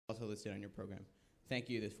also listed on your program. Thank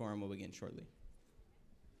you. This forum will begin shortly.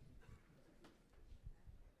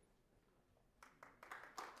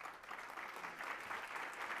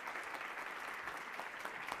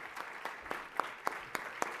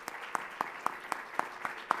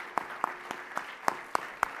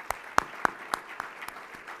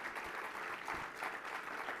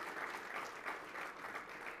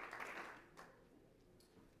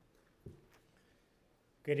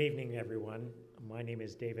 Good evening, everyone. My name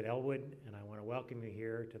is David Ellwood, and I want to welcome you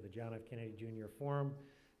here to the John F. Kennedy Jr. Forum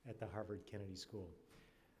at the Harvard Kennedy School.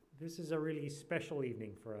 This is a really special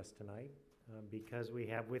evening for us tonight because we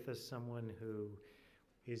have with us someone who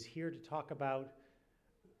is here to talk about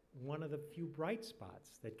one of the few bright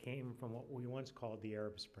spots that came from what we once called the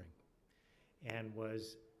Arab Spring and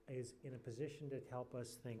is in a position to help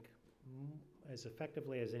us think as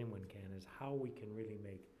effectively as anyone can is how we can really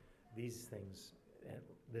make these things,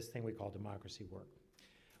 this thing we call democracy, work.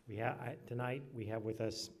 Tonight we have with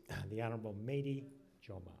us the Honorable Mehdi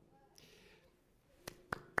Jomaa.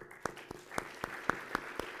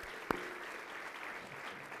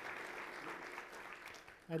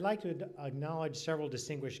 I'd like to acknowledge several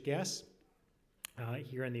distinguished guests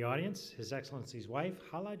here in the audience. His Excellency's wife,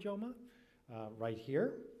 Hala Jomaa, right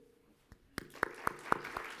here.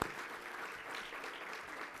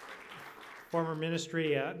 Former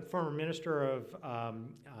Minister of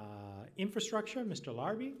Infrastructure, Mr.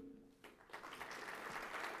 Larbi,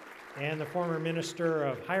 and the former Minister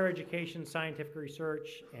of Higher Education, Scientific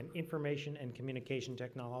Research, and Information and Communication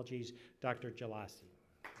Technologies, Dr. Jalasi.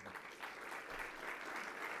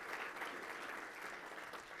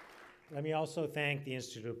 Let me also thank the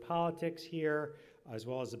Institute of Politics here, as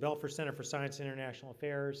well as the Belfer Center for Science and International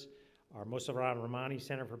Affairs, our Mossavar Rahmani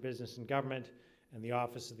Center for Business and Government, and the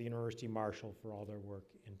Office of the University Marshal for all their work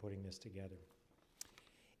in putting this together.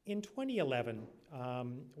 In 2011,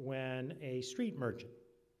 when a street merchant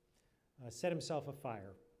set himself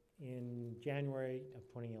afire in January of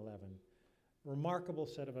 2011, a remarkable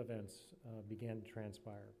set of events began to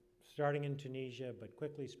transpire, starting in Tunisia, but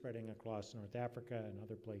quickly spreading across North Africa and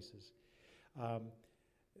other places.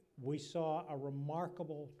 We saw a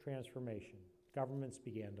remarkable transformation. Governments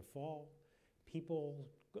began to fall. People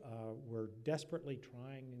were desperately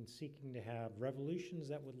trying and seeking to have revolutions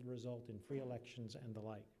that would result in free elections and the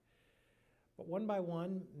like. But one by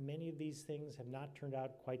one, many of these things have not turned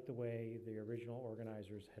out quite the way the original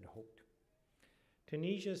organizers had hoped.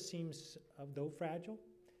 Tunisia seems, though fragile,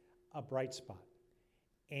 a bright spot.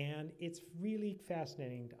 And it's really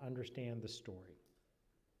fascinating to understand the story.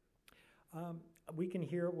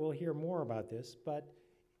 We'll hear more about this, but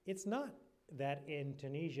it's not that in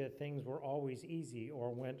Tunisia things were always easy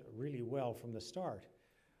or went really well from the start.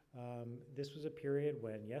 This was a period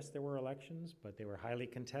when, yes, there were elections, but they were highly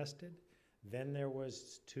contested. Then there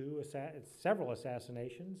was several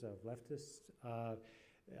assassinations of leftist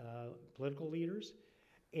political leaders,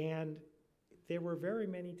 and there were very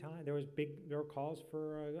many times, there were calls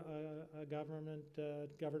for a government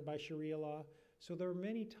governed by Sharia law. So there were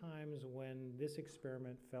many times when this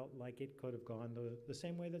experiment felt like it could have gone the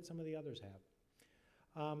same way that some of the others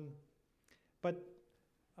have. But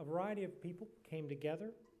a variety of people came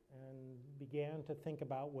together and began to think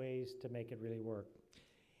about ways to make it really work.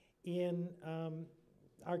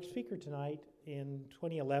 Our speaker tonight in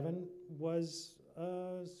 2011 was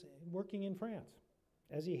working in France,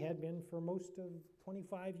 as he had been for most of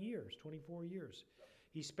 24 years.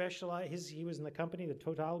 He was in the company, the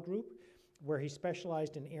Total Group, where he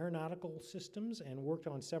specialized in aeronautical systems and worked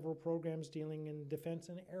on several programs dealing in defense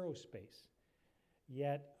and aerospace.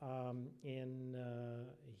 Yet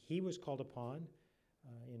he was called upon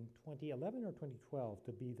in 2011 or 2012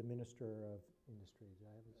 to be the Minister of Industry.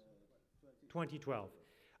 2012,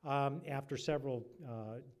 after several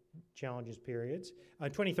challenges periods.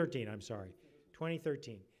 2013, I'm sorry,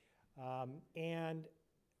 2013.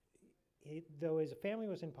 Though his family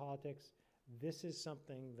was in politics, this is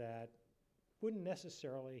something that wouldn't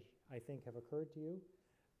necessarily, I think, have occurred to you,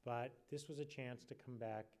 but this was a chance to come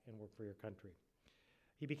back and work for your country.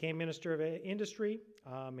 He became Minister of Industry,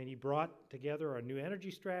 and he brought together a new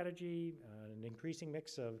energy strategy, an increasing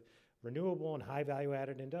mix of renewable and high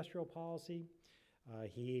value-added industrial policy.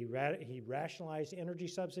 He rationalized energy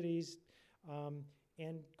subsidies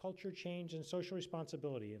and culture change and social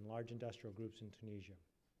responsibility in large industrial groups in Tunisia.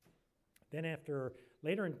 Then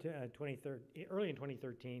early in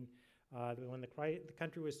 2013, when the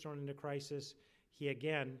country was thrown into crisis, he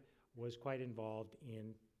again was quite involved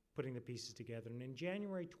in putting the pieces together. And in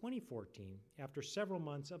January 2014, after several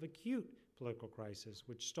months of acute political crisis,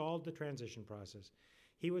 which stalled the transition process,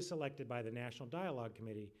 he was selected by the National Dialogue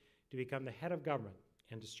Committee to become the head of government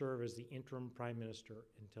and to serve as the interim Prime Minister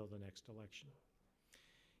until the next election.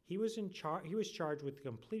 He was charged with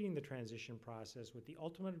completing the transition process with the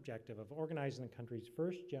ultimate objective of organizing the country's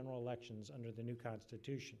first general elections under the new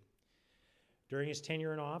constitution. During his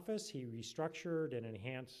tenure in office, he restructured and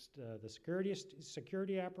enhanced the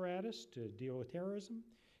security apparatus to deal with terrorism.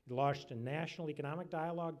 He launched a national economic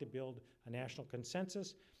dialogue to build a national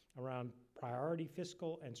consensus around priority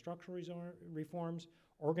fiscal and structural reforms,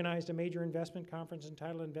 organized a major investment conference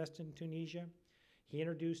entitled Invest in Tunisia. He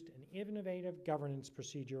introduced an innovative governance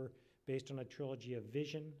procedure based on a trilogy of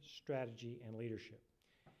vision, strategy, and leadership.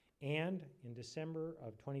 And in December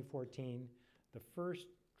of 2014, the first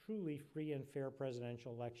truly free and fair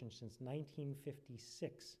presidential election since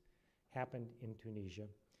 1956 happened in Tunisia,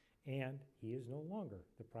 and he is no longer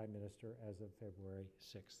the Prime Minister as of February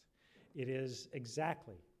 6th. It is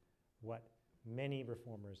exactly what many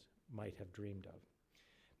reformers might have dreamed of.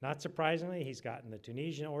 Not surprisingly, he's gotten the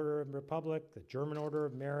Tunisian Order of Republic, the German Order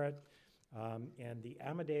of Merit, and the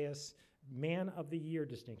Amadeus Man of the Year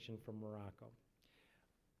distinction from Morocco.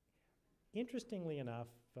 Interestingly enough,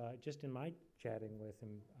 just in my chatting with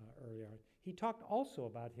him earlier, he talked also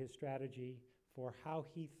about his strategy for how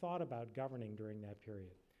he thought about governing during that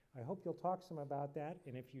period. I hope you'll talk some about that,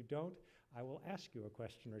 and if you don't, I will ask you a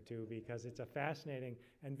question or two because it's a fascinating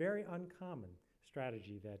and very uncommon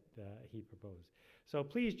strategy that he proposed. So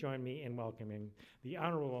please join me in welcoming the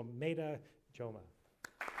Honorable Mehdi Jomaa.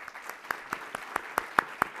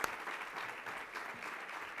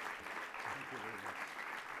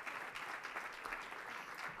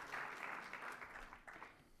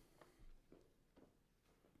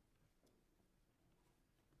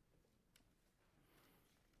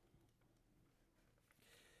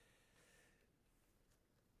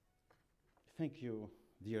 Thank you,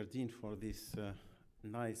 dear Dean, for this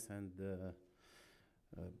nice and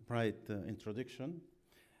bright introduction.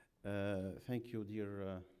 Thank you,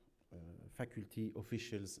 dear faculty,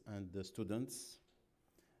 officials, and students,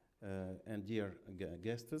 and dear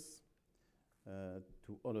guests.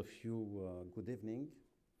 To all of you, good evening.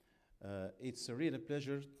 It's a real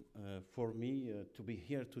pleasure for me to be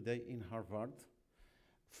here today in Harvard.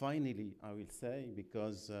 Finally, I will say,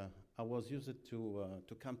 because I was used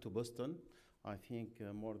to come to Boston, I think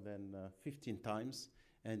more than 15 times,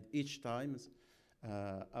 and each time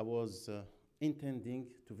I was intending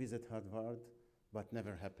to visit Harvard, but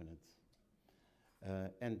never happened.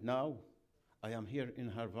 And now I am here in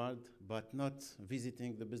Harvard, but not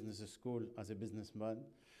visiting the business school as a businessman,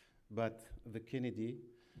 but the Kennedy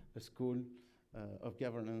School of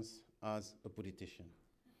Governance as a politician.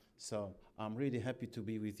 So I'm really happy to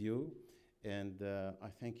be with you, and I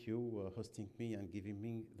thank you hosting me and giving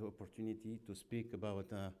me the opportunity to speak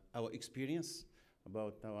about our experience,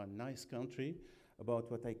 about our nice country, about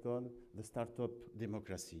what I call the startup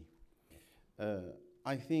democracy.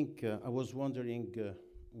 I think I was wondering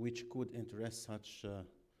which could interest such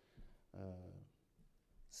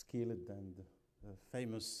skilled and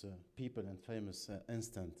famous people and famous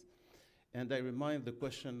instant. And I remind the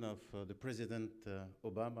question of the President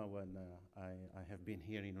Obama when I have been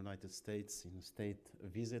here in the United States in a state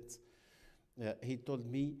visit. He told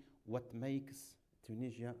me what makes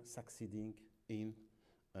Tunisia succeeding in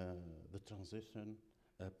the transition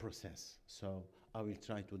process. So I will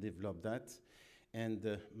try to develop that.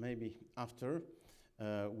 And maybe after,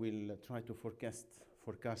 we'll try to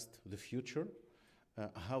forecast the future,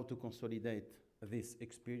 how to consolidate this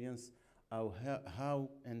experience, how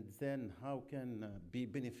and then how can be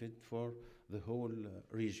benefit for the whole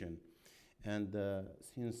region. And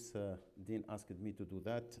since Dean asked me to do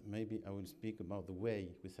that, maybe I will speak about the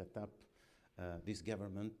way we set up this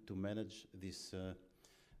government to manage this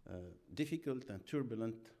difficult and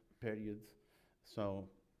turbulent period. So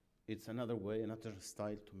it's another way, another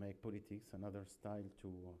style to make politics, another style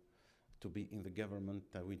to be in the government.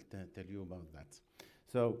 I will tell you about that.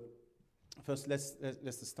 So first,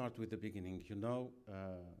 let's start with the beginning. You know,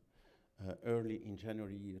 early in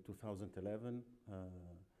January 2011,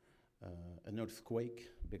 an earthquake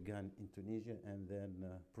began in Tunisia and then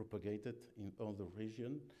propagated in all the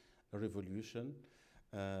region, a revolution,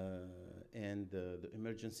 and the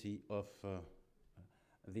emergency of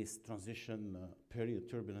this transition period,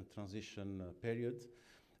 turbulent transition period.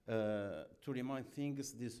 To remind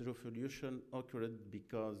things, this revolution occurred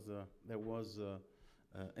because there was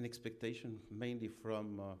an expectation mainly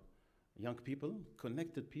from young people,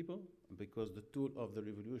 connected people, because the tool of the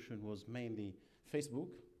revolution was mainly Facebook,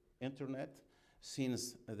 internet,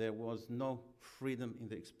 since there was no freedom in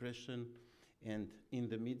the expression and in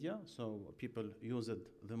the media, so people used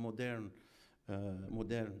the modern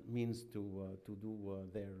modern means to do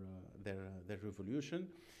their revolution.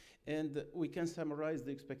 And we can summarize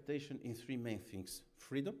the expectation in three main things.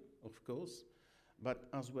 Freedom, of course, but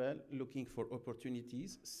as well looking for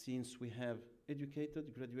opportunities, since we have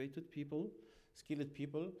educated, graduated people, skilled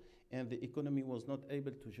people, and the economy was not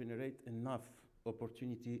able to generate enough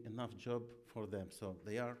opportunity, enough job for them. So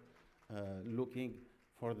they are looking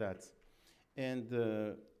for that. And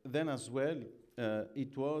then as well,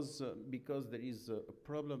 it was because there is a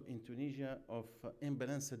problem in Tunisia of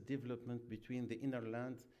imbalanced development between the inner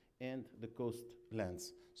land and the coast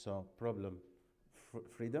lands. So problem,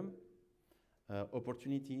 freedom,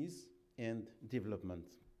 opportunities, and development.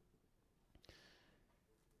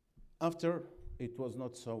 After, it was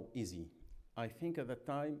not so easy. I think at that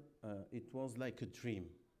time, it was like a dream.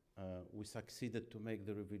 We succeeded to make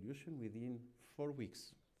the revolution within 4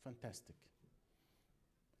 weeks. Fantastic.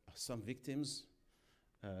 Some victims,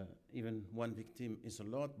 even one victim is a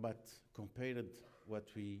lot, but compared what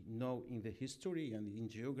we know in the history and in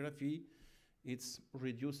geography, it's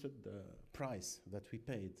reduced the price that we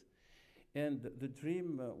paid. And the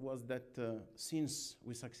dream was that since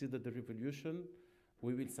we succeeded the revolution,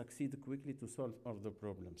 we will succeed quickly to solve all the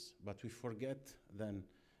problems. But we forget then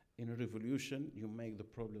in a revolution, you make the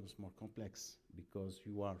problems more complex because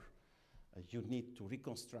you need to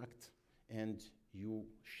reconstruct and you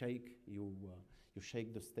shake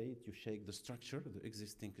the state, you shake the structure, the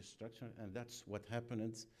existing structure, and that's what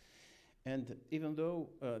happened. And even though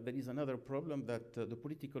there is another problem that the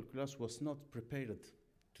political class was not prepared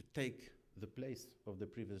to take the place of the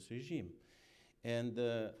previous regime. And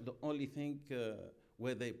the only thing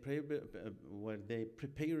where they prepared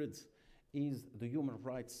is the human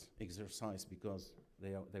rights exercise, because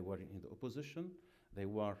they were in the opposition, they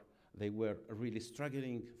were really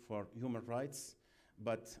struggling for human rights.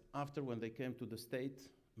 But after, when they came to the state,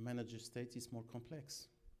 manage the state is more complex.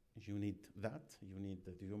 You need that, you need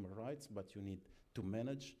the human rights, but you need to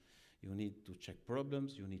manage, you need to check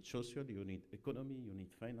problems, you need social, you need economy, you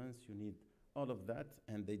need finance, you need all of that,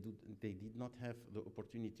 and they did not have the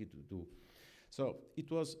opportunity to do. So it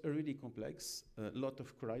was a really complex, a lot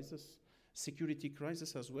of crisis, security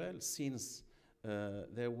crisis as well, since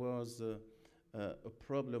there was a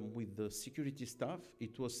problem with the security staff.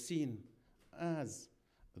 It was seen as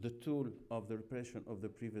the tool of the repression of the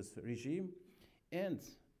previous regime, and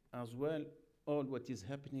as well all what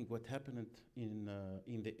happened in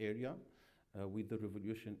the area with the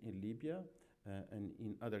revolution in Libya and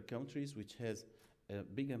in other countries, which has a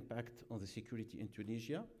big impact on the security in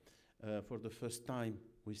Tunisia. For the first time,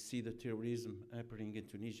 we see the terrorism happening in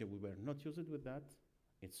Tunisia. We were not used with that.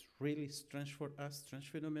 It's really strange for us, strange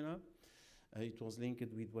phenomena. It was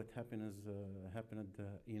linked with what happened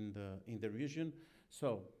in the region.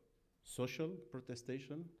 So, social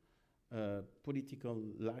protestation, political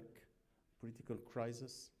lack, political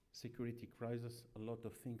crisis, security crisis, a lot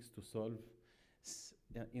of things to solve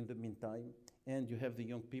in the meantime. And you have the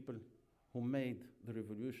young people who made the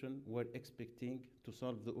revolution were expecting to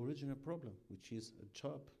solve the original problem, which is a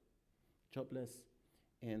jobless,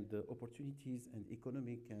 and opportunities and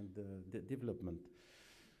economic and development.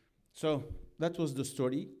 So that was the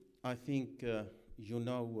story. I think you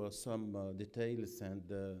know some details, and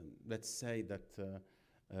let's say that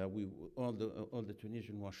all the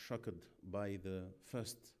Tunisians were shocked by the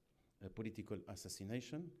first political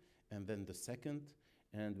assassination, and then the second,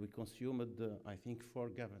 and we consumed, I think, four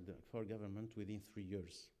government within 3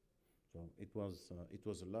 years. So it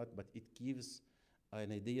was a lot, but it gives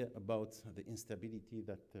an idea about the instability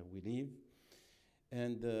that we live.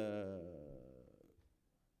 And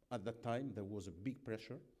at that time, there was a big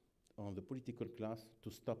pressure on the political class to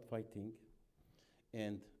stop fighting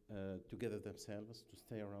and to gather themselves, to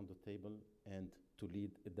stay around the table and to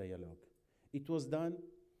lead a dialogue. It was done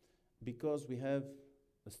because we have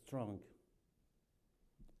a strong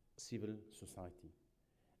civil society,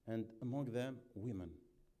 and among them women,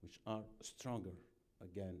 which are stronger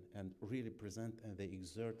again and really present, and they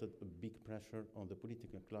exerted a big pressure on the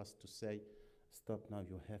political class to say, stop now,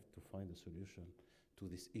 you have to find a solution to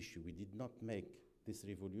this issue. We did not make this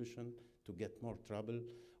revolution to get more trouble.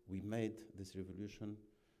 We made this revolution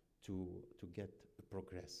to get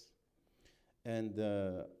progress. And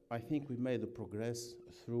I think we made the progress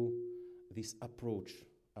through this approach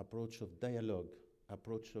of dialogue,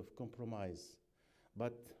 approach of compromise,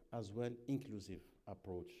 but as well inclusive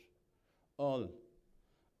approach. All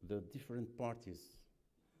the different parties,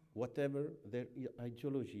 whatever their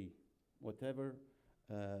ideology, whatever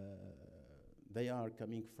they are,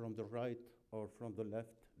 coming from the right or from the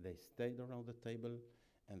left, they stayed around the table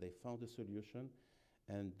and they found a solution,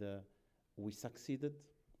 and we succeeded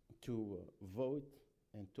to vote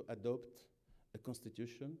and to adopt a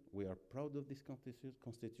constitution. We are proud of this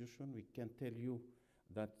constitution. We can tell you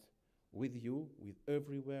that with you, with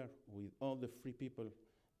everywhere, with all the free people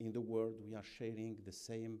in the world, we are sharing the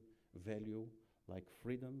same value like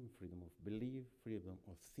freedom, freedom of belief, freedom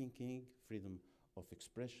of thinking, freedom of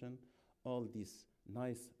expression, all these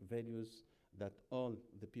nice values that all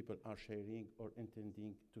the people are sharing or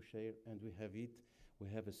intending to share, and we have it. We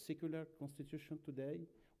have a secular constitution today,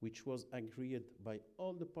 which was agreed by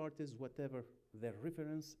all the parties, whatever their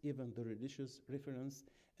reference, even the religious reference,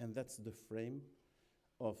 and that's the frame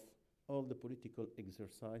of all the political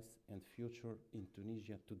exercise and future in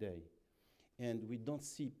Tunisia today. And we don't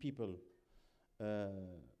see people,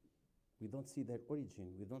 we don't see their origin,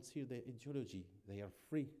 we don't see their ideology. They are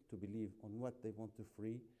free to believe on what they want to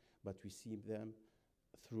free, but we see them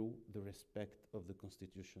through the respect of the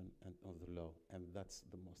constitution and of the law. And that's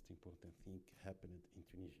the most important thing happened in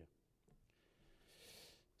Tunisia.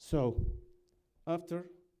 So after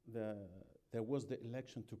there was the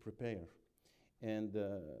election to prepare, and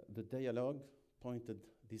the dialogue pointed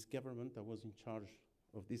this government. I was in charge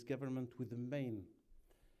of this government with the main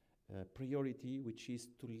priority, which is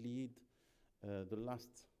to lead the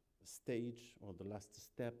last stage or the last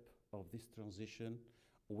step of this transition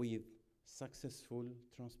with successful,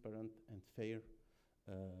 transparent, and fair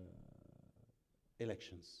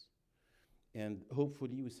elections. And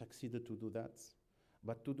hopefully we succeeded to do that.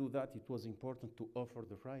 But to do that, it was important to offer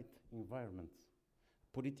the right environment.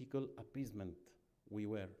 Political appeasement. We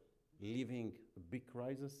were living a big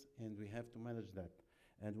crisis, and we have to manage that.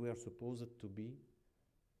 And we are supposed to be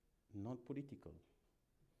non-political.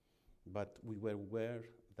 But we were aware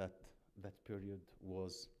that that period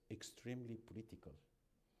was extremely political.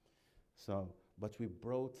 So, but we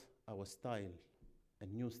brought our style, a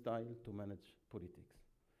new style to manage politics.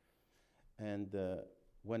 And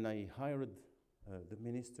when I hired the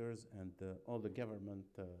ministers and all the government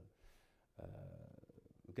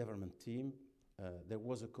team, there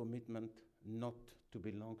was a commitment not to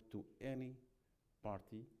belong to any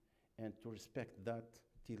party and to respect that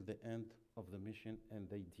till the end of the mission, and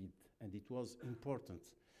they did. And it was important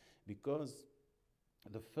because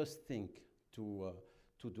the first thing to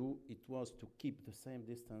do, it was to keep the same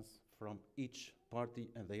distance from each party,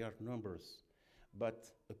 and they are numbers, but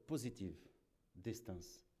a positive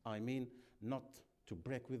distance. I mean, not to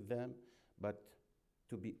break with them, but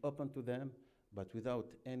to be open to them, but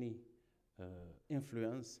without any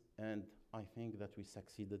influence. And I think that we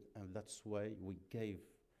succeeded, and that's why we gave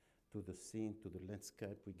to the scene, to the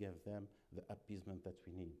landscape, we gave them the appeasement that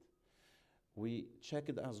we need. We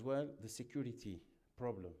checked as well the security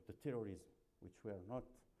problem, the terrorism, which were not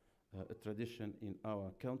a tradition in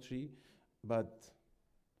our country, but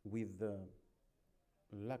with the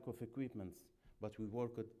lack of equipment. But we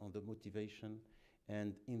worked on the motivation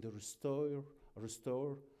and in the restoring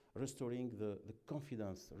the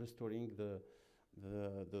confidence, restoring the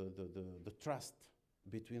trust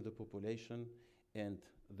between the population and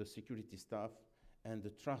the security staff, and the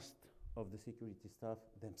trust of the security staff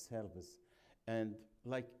themselves. And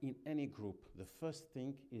like in any group, the first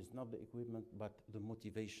thing is not the equipment, but the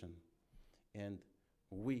motivation. And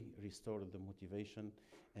we restored the motivation,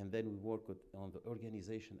 and then we worked on the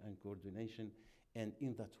organization and coordination, and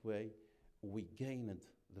in that way, we gained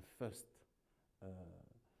the first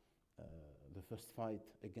fight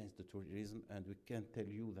against the terrorism, and we can tell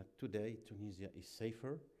you that today Tunisia is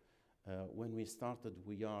safer. When we started,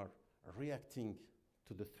 we are reacting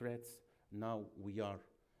to the threats. Now we are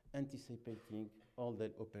anticipating all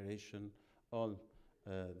their operation, all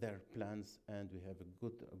their plans, and we have a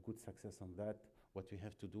good success on that. What we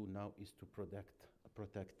have to do now is to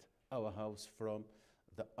protect our house from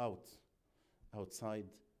the outside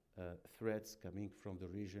threats coming from the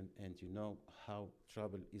region, and you know how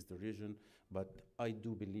troubled is the region. But I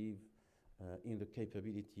do believe in the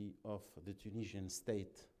capability of the Tunisian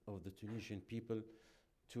state, of the Tunisian people,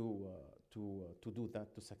 to do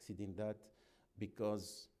that, to succeed in that,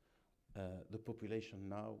 because the population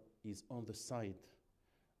now is on the side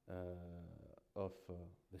of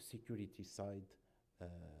the security side,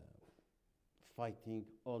 fighting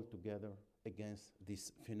all together against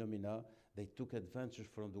this phenomena. They took advantage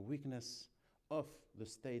from the weakness of the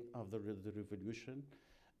state after the revolution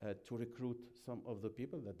to recruit some of the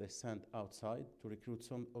people that they sent outside, to recruit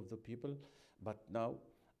some of the people. But now,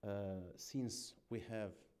 since we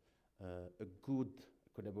have a good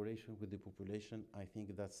collaboration with the population, I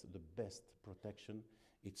think that's the best protection.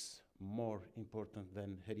 It's more important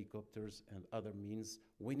than helicopters and other means.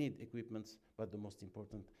 We need equipments, but the most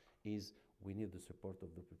important is we need the support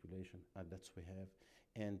of the population, and that's we have.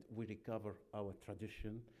 And we recover our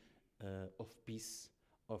tradition, of peace,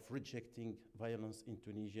 of rejecting violence in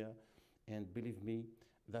Tunisia. And believe me,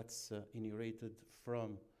 that's inaugurated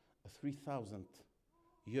from 3,000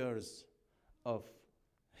 years of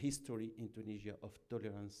history in Tunisia of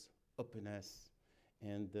tolerance, openness,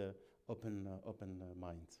 and open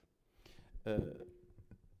mind.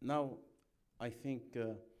 Now, I think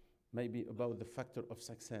maybe about the factor of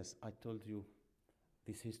success. I told you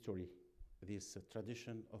this history, this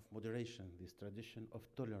tradition of moderation, this tradition of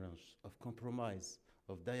tolerance, of compromise,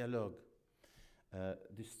 of dialogue,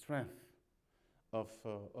 the strength of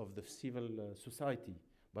the civil society,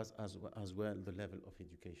 but as well the level of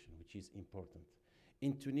education, which is important.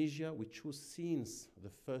 In Tunisia, we chose since the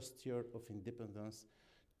first year of independence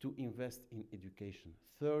to invest in education.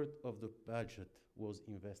 Third of the budget was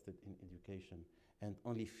invested in education, and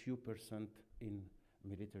only few percent in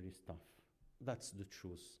military staff. That's the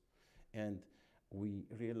truth. And we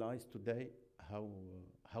realize today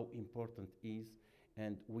how important it is,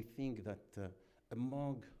 and we think that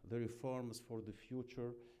among the reforms for the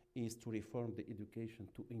future is to reform the education,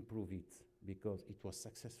 to improve it, because it was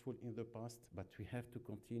successful in the past, but we have to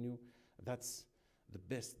continue. That's the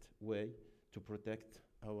best way to protect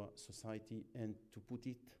our society and to put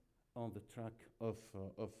it on the track of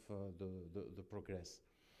the progress.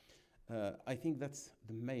 I think that's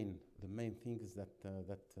the main things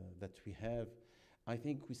that we have. I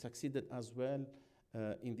think we succeeded as well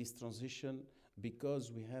in this transition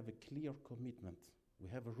because we have a clear commitment. We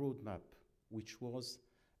have a roadmap which was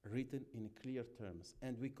written in clear terms,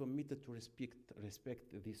 and we committed to respect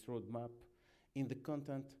this roadmap in the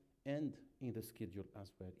content and in the schedule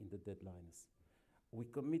as well, in the deadlines. We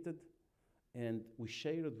committed and we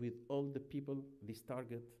shared with all the people this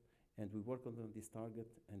target, and we worked on this target,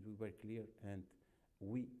 and we were clear, and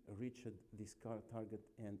we reached this target,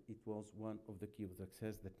 and it was one of the key of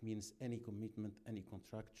success. That means any commitment, any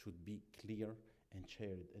contract should be clear and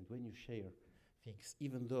shared. And when you share things,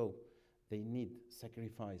 even though they need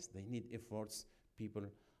sacrifice, they need efforts, people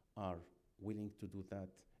are willing to do that,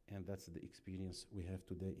 and that's the experience we have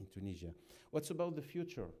today in Tunisia. What's about the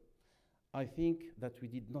future? I think that we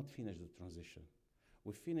did not finish the transition.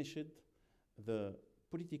 We finished the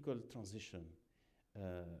political transition.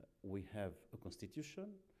 We have a constitution,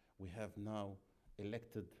 we have now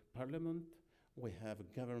elected parliament, we have a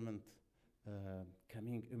government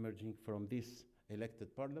emerging from this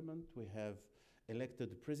elected parliament, we have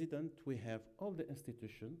elected president, we have all the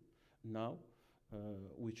institutions now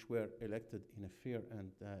which were elected in a fair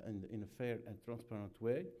and transparent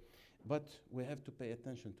way, but we have to pay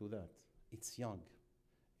attention to that. It's young.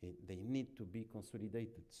 They need to be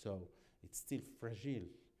consolidated, so it's still fragile,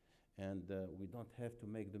 and we don't have to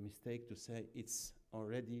make the mistake to say it's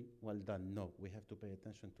already well done. No, we have to pay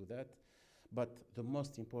attention to that. But the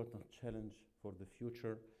most important challenge for the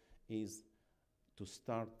future is to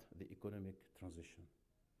start the economic transition.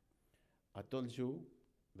 I told you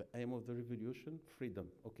the aim of the revolution, freedom.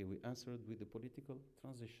 Okay, we answered with the political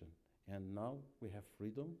transition. And now we have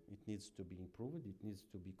freedom. It needs to be improved. It needs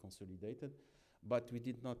to be consolidated. But we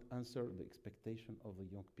did not answer the expectation of the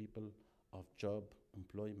young people of job,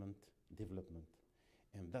 employment, development.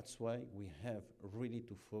 And that's why we have really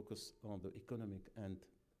to focus on the economic and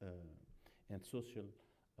social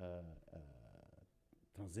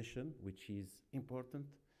transition, which is important.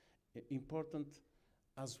 Important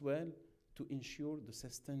as well to ensure the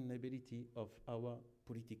sustainability of our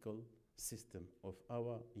political system, of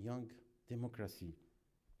our young democracy.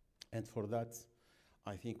 And for that,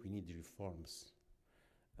 I think we need reforms.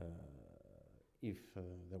 If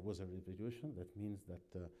there was a revolution, that means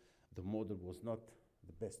that the model was not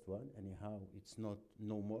the best one. Anyhow, it's not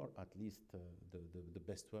no more, at least the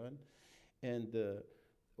best one. And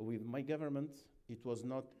with my government, it was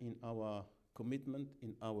not in our commitment,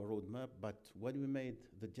 in our roadmap, but when we made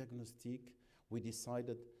the diagnostic, we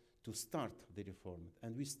decided to start the reform.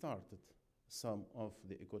 And we started some of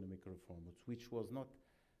the economic reforms, which was not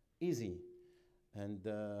easy. And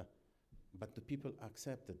but the people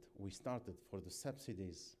accepted. We started for the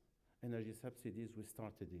subsidies, energy subsidies, we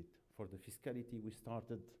started it. For the fiscality, we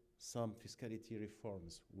started some fiscality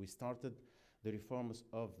reforms. We started the reforms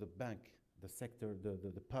of the bank, the sector,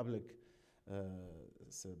 the public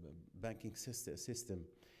banking system.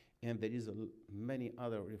 And there is many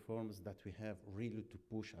other reforms that we have really to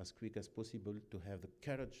push as quick as possible, to have the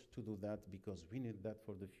courage to do that, because we need that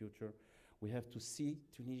for the future. We have to see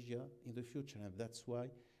Tunisia in the future, and that's why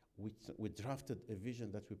we drafted a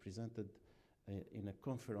vision that we presented in a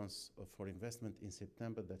conference for investment in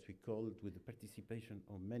September that we called, with the participation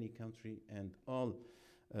of many countries and all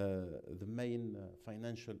the main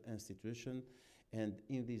financial institutions. And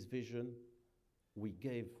in this vision, we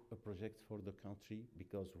gave a project for the country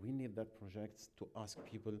because we need that project to ask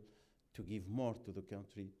people to give more to the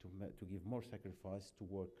country, to give more sacrifice, to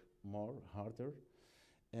work more, harder.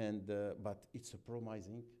 And, but it's a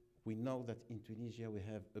promising. We know that in Tunisia we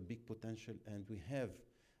have a big potential and we have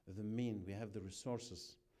the mean, we have the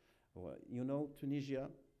resources. Well, you know, Tunisia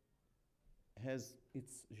has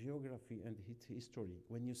its geography and its history.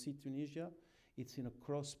 When you see Tunisia, it's in a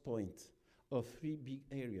cross point of three big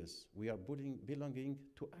areas. We are belonging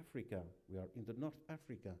to Africa. We are in the North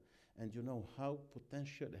Africa. And you know how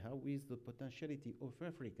is the potentiality of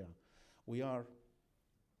Africa? We are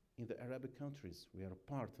in the Arabic countries. We are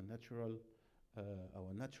a part,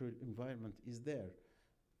 our natural environment is there.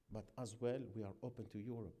 But as well, we are open to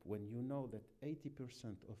Europe. When you know that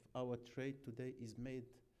 80% of our trade today is made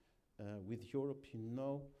with Europe, you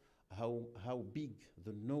know how big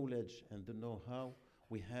the knowledge and the know-how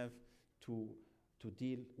we have to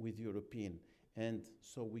deal with European. And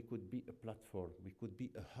so we could be a platform, we could be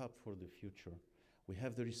a hub for the future. We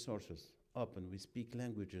have the resources, open, we speak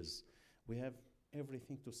languages. We have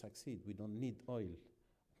everything to succeed. We don't need oil.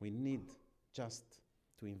 We need just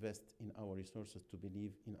to invest in our resources, to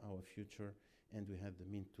believe in our future, and we have the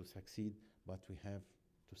means to succeed, but we have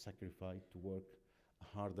to sacrifice, to work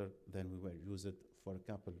harder than we were used for a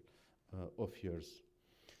couple of years.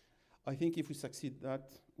 I think if we succeed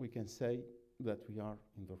that, we can say that we are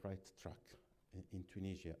in the right track in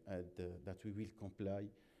Tunisia, and that we will comply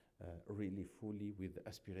really fully with the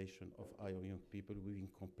aspiration of our young people. We will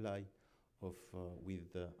comply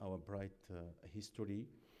with our bright history,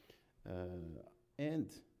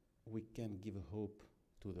 and we can give a hope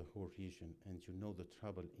to the whole region. And you know the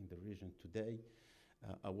trouble in the region today.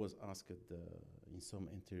 I was asked in some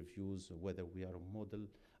interviews whether we are a model.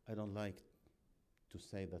 I don't like to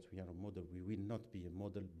say that we are a model. We will not be a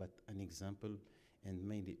model, but an example and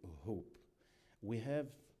mainly a hope. We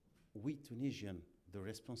Tunisian, the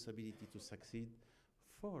responsibility to succeed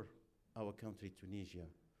for our country, Tunisia.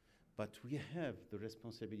 But we have the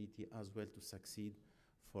responsibility as well to succeed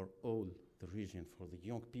for all the region, for the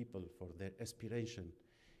young people, for their aspiration.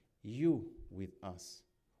 You with us,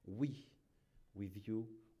 we with you,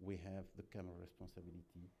 we have the common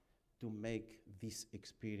responsibility to make this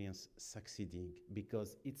experience succeeding,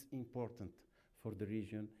 because it's important for the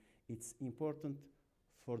region, it's important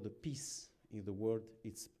for the peace in the world,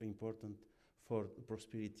 it's important for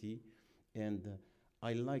prosperity. And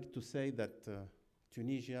I like to say that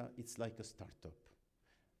Tunisia, it's like a startup.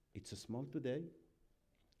 It's small today,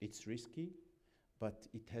 it's risky, but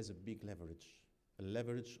it has a big leverage. A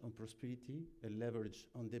leverage on prosperity, a leverage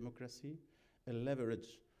on democracy, a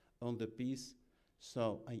leverage on the peace.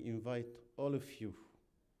 So I invite all of you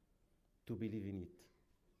to believe in it,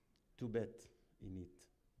 to bet in it,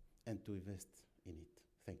 and to invest in it.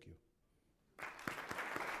 Thank you.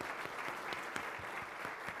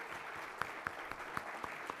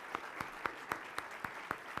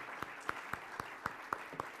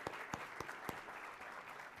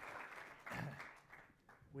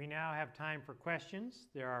 We now have time for questions.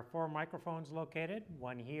 There are 4 microphones located,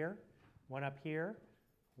 one here, one up here,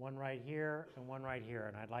 one right here, and one right here.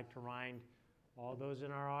 And I'd like to remind all those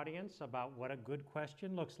in our audience about what a good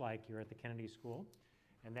question looks like here at the Kennedy School.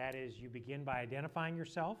 And that is, you begin by identifying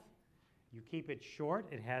yourself. You keep it short.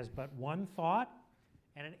 It has but one thought,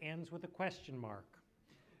 and it ends with a question mark.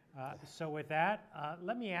 So with that,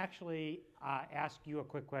 let me actually ask you a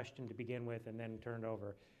quick question to begin with and then turn it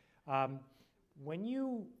over. When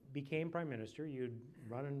you became Prime Minister, you'd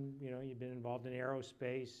you'd been involved in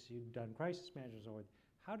aerospace, you'd done crisis management, so on.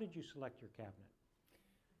 How did you select your cabinet?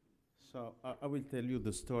 So I will tell you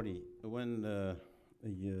the story. When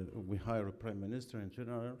we hire a Prime Minister in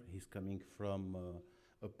general, he's coming from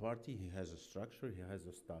a party, he has a structure, he has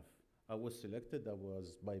a staff. I was selected, I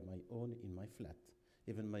was by my own in my flat.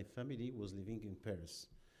 Even my family was living in Paris.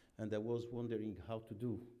 And I was wondering how to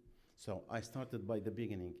do. So I started by the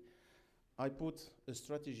beginning. I put a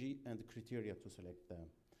strategy and criteria to select them.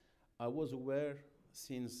 I was aware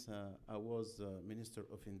since I was Minister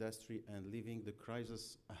of Industry and living the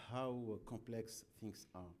crisis, how complex things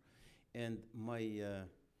are. And my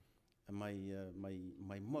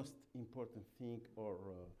most important thing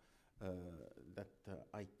that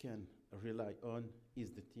I can rely on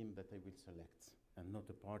is the team that I will select, and not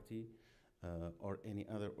a party or any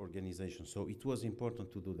other organization. So it was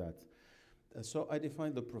important to do that. So I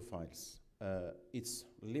defined the profiles. It's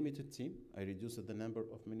limited team. I reduced the number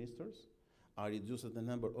of ministers. I reduced the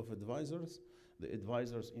number of advisors. The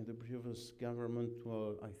advisors in the previous government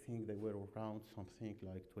were, I think they were around something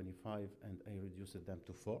like 25, and I reduced them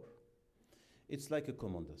to 4. It's like a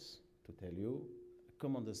commandos, to tell you, a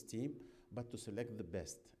commandos team, but to select the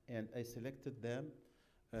best. And I selected them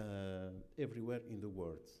everywhere in the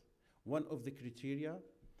world. One of the criteria,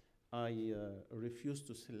 I refused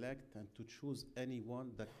to select and to choose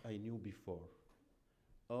anyone that I knew before.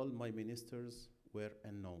 All my ministers were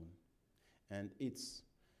unknown. And it's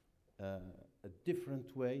a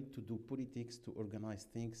different way to do politics, to organize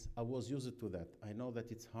things. I was used to that. I know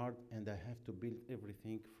that it's hard and I have to build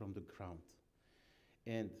everything from the ground.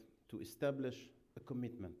 And to establish a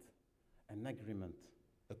commitment, an agreement,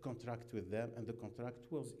 a contract with them, and the contract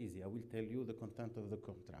was easy. I will tell you the content of the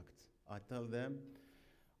contract. I tell them,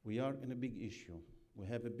 we are in a big issue. We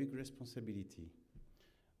have a big responsibility.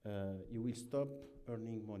 You will stop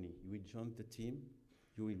earning money. You will join the team.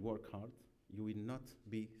 You will work hard. You will not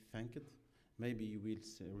be thanked. Maybe you will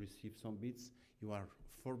receive some bits. You are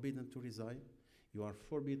forbidden to resign. You are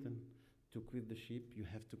forbidden to quit the ship. You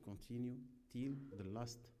have to continue till the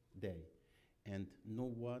last day. And no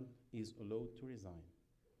one is allowed to resign.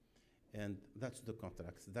 And that's the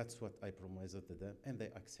contracts. That's what I promised to them, and they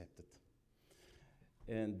accepted.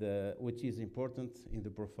 And what is important in the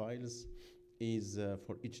profiles is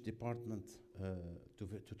for each department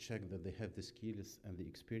to check that they have the skills and the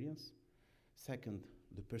experience. Second,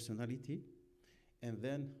 the personality. And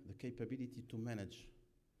then the capability to manage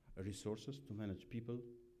resources, to manage people,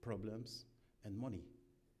 problems, and money,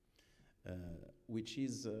 which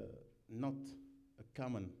is not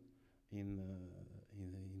common in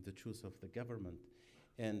the choice of the government.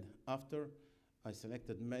 And after I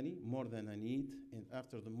selected many, more than I need, and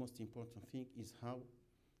after the most important thing is how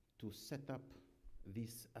to set up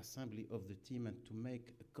this assembly of the team and to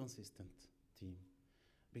make a consistent team.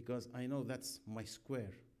 Because I know that's my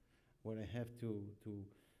square, where I have to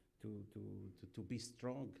be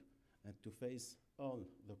strong and to face all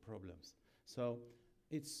the problems. So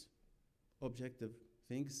it's objective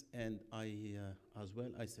things, and as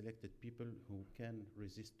well, I selected people who can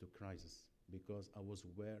resist to crisis, because I was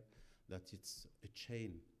aware that it's a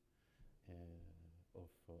chain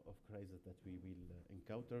of crisis that we will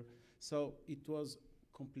encounter. So it was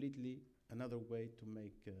completely another way to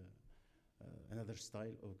make another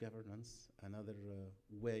style of governance, another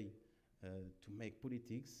way to make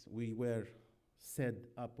politics. We were said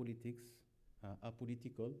apolitical.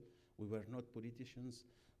 We were not politicians,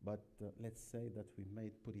 but let's say that we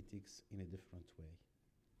made politics in a different way.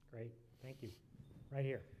 Great, thank you. Right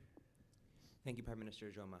here. Thank you, Prime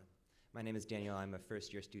Minister Jomaa. My name is Daniel. I'm a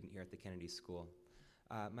first-year student here at the Kennedy School.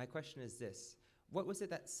 My question is this. What was it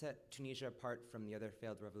that set Tunisia apart from the other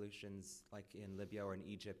failed revolutions, like in Libya or in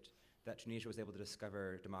Egypt, that Tunisia was able to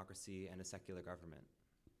discover democracy and a secular government?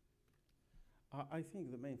 I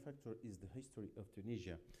think the main factor is the history of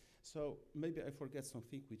Tunisia. So maybe I forget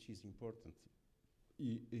something which is important.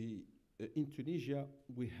 In Tunisia,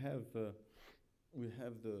 we have the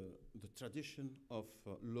tradition of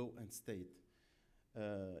law and state.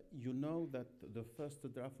 You know that the first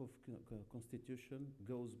draft of constitution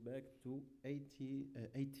goes back to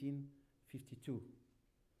 1852.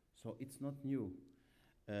 So it's not new.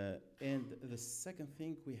 And the second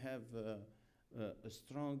thing, we have a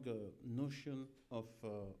strong notion of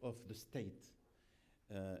the state.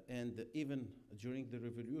 And even during the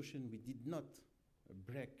revolution, we did not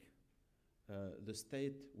break the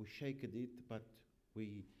state, we shaked it, but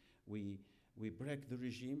we break the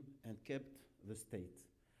regime and kept the state.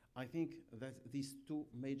 I think that these two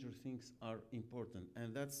major things are important,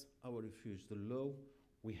 and that's our refuge. The law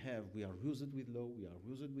we have, we are used with law, we are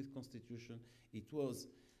used with constitution. It was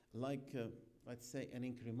like, let's say, an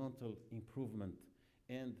incremental improvement,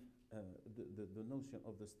 and the notion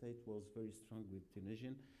of the state was very strong with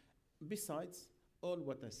Tunisian. Besides all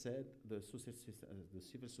what I said, the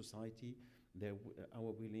civil society, they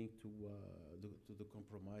are willing to the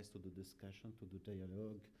compromise, to the discussion, to the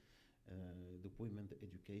dialogue, the women, the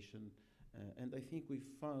education. And I think we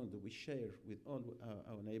share with all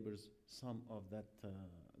our neighbors some of that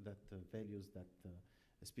values, that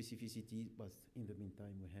specificity, but in the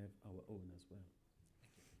meantime, we have our own as well.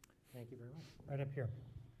 Thank you very much. Right up here.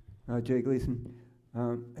 Jay Gleason.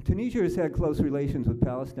 Tunisia has had close relations with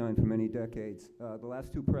Palestine for many decades. The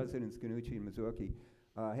last two presidents, Ghannouchi and Mazoki,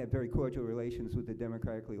 had very cordial relations with the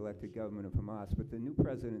democratically elected government of Hamas, but the new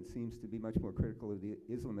president seems to be much more critical of the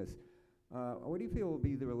Islamists. What do you feel will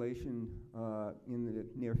be the relation in the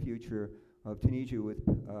near future of Tunisia with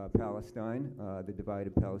Palestine, the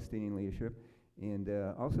divided Palestinian leadership? And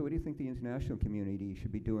also, what do you think the international community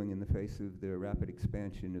should be doing in the face of the rapid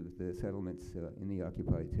expansion of the settlements in the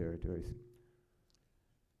occupied territories?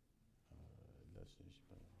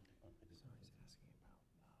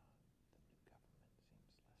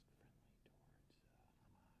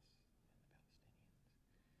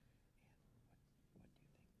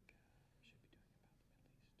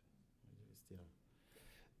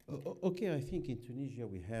 Okay, I think in Tunisia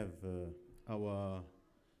we have our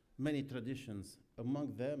many traditions.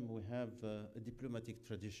 Among them, we have a diplomatic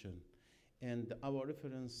tradition. And our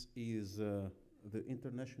reference is the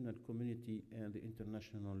international community and the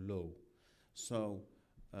international law. So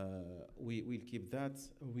we will keep that.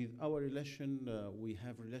 With our relation, we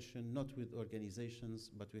have relation not with organizations,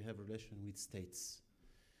 but we have relation with states.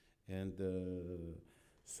 And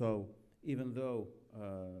so even though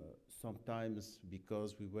sometimes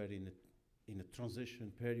because we were in a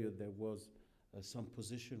transition period, there was some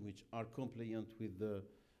position which are compliant with the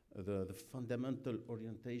fundamental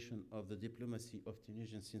orientation of the diplomacy of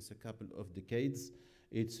Tunisia since a couple of decades.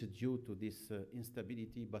 It's due to this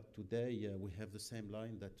instability, but today we have the same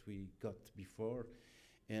line that we got before,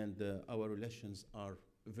 and our relations are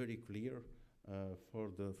very clear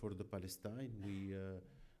for the Palestine. We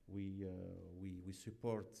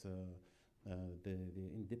support the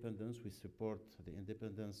independence. We support the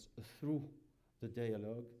independence through the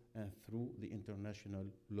dialogue and through the international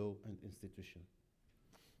law and institution.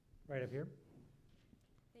 Right up here.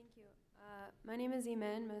 Thank you. My name is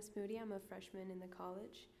Iman Masmoudi. I'm a freshman in the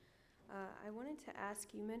college. I wanted to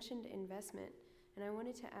ask, you mentioned investment, and I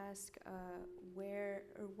wanted to ask where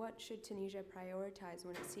or what should Tunisia prioritize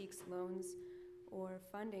when it seeks loans or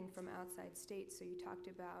funding from outside states? So you talked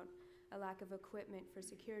about a lack of equipment for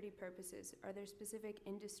security purposes. Are there specific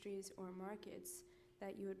industries or markets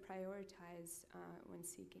that you would prioritize when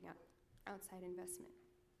seeking outside investment?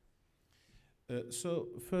 So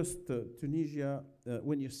first, Tunisia,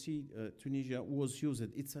 when you see Tunisia was used,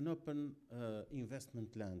 it's an open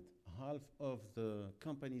investment land. Half of the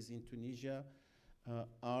companies in Tunisia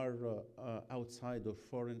are outside of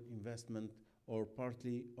foreign investment, or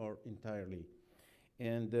partly or entirely.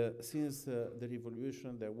 And since the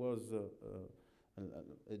revolution, there was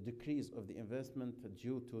a decrease of the investment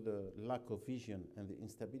due to the lack of vision and the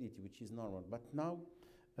instability, which is normal. But now,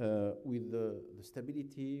 with the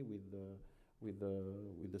stability, with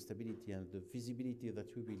the stability and the visibility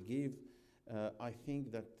that we will give, I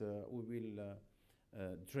think that we will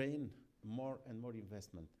drain more and more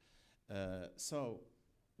investment. So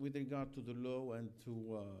with regard to the law and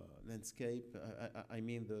to landscape, I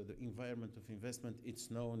mean the environment of investment,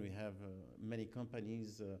 it's known. We have many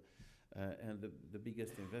companies, and the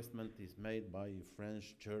biggest investment is made by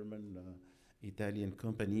French, German, Italian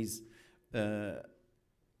companies.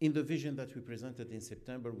 In the vision that we presented in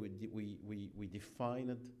September, we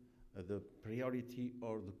defined the priority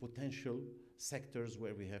or the potential sectors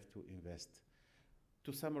where we have to invest.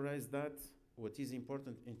 To summarize that, what is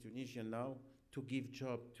important in Tunisia now to give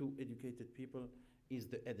job to educated people is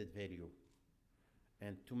the added value.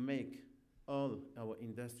 And to make all our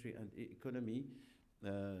industry and economy,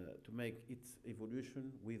 to make its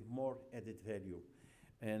evolution with more added value.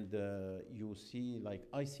 And you see, like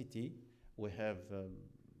ICT, we have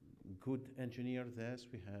good engineers there,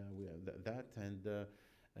 we have that, and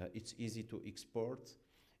it's easy to export.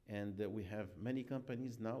 And we have many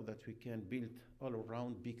companies now that we can build all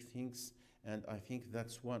around big things. And I think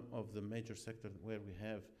that's one of the major sectors where we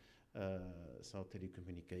have so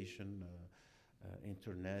telecommunication,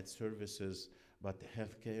 internet services, but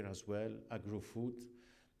healthcare as well, agro-food.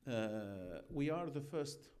 We are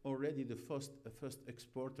already the first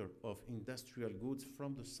exporter of industrial goods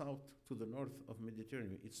from the south to the north of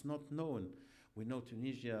Mediterranean. It's not known. We know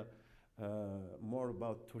Tunisia more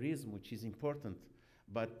about tourism, which is important.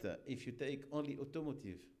 But if you take only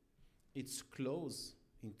automotive, it's close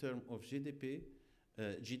in terms of GDP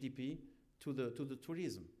to the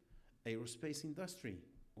tourism, aerospace industry,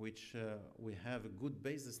 which we have a good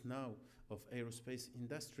basis now of aerospace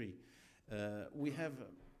industry. We have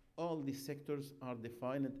all these sectors are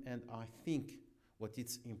defined, and I think what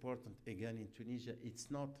is important again in Tunisia,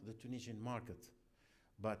 it's not the Tunisian market,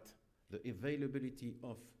 but the availability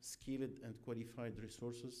of skilled and qualified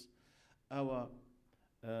resources, our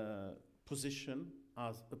position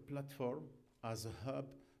as a platform, as a hub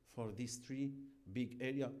for these three big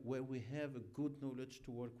areas where we have a good knowledge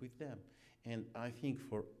to work with them. And I think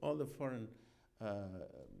for all the foreign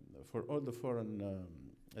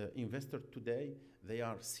investors today, they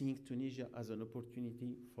are seeing Tunisia as an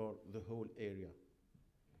opportunity for the whole area.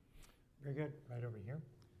 Very good. Right over here.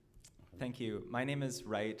 Thank you. My name is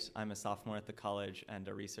Wright. I'm a sophomore at the college and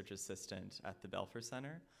a research assistant at the Belfer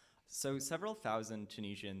Center. So several thousand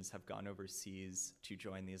Tunisians have gone overseas to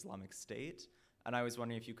join the Islamic State, and I was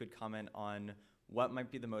wondering if you could comment on what might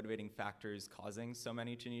be the motivating factors causing so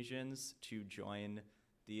many Tunisians to join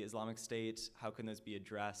the Islamic State, how can those be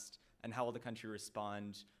addressed, and how will the country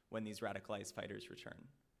respond when these radicalized fighters return?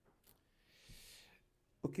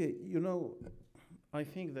 Okay, you know, I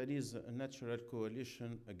think there is a natural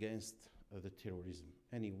coalition against the terrorism,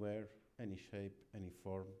 anywhere, any shape, any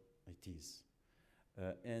form it is.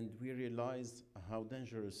 And we realize how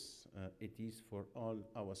dangerous it is for all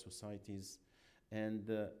our societies and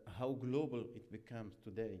how global it becomes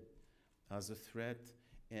today as a threat,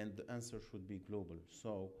 and the answer should be global.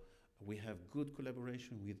 So we have good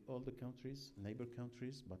collaboration with all the countries, neighbor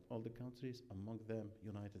countries, but all the countries, among them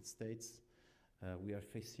United States. We are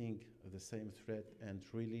facing the same threat, and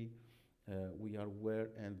really we are aware,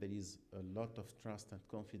 and there is a lot of trust and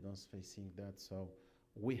confidence facing that. So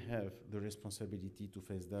we have the responsibility to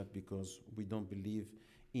face that, because we don't believe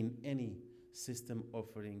in any system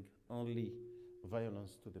offering only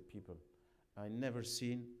violence to the people. I never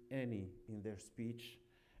seen any in their speech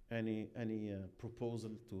any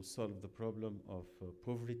proposal to solve the problem of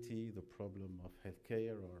poverty, the problem of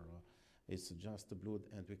healthcare, or it's just blood,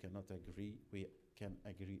 and we cannot agree. We can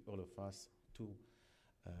agree, all of us, to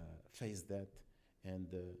face that, and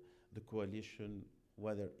the coalition,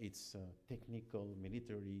 whether it's technical,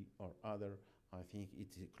 military, or other, I think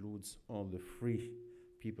it includes all the free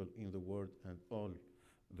people in the world and all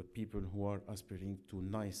the people who are aspiring to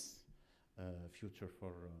nice future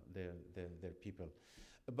for their people.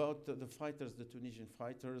 About the fighters, the Tunisian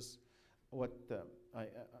fighters, what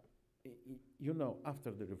you know,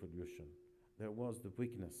 after the revolution, there was the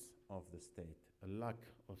weakness of the state, a lack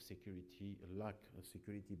of security,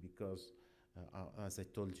 because, as I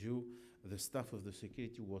told you, the staff of the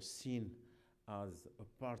security was seen as a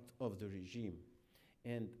part of the regime.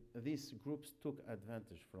 And these groups took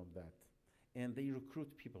advantage from that. And they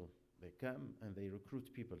recruit people. They come and they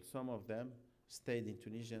recruit people. Some of them stayed in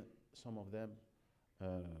Tunisia, some of them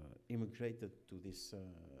immigrated to this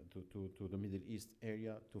to the Middle East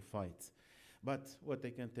area to fight. But what I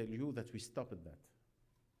can tell you that we stopped that,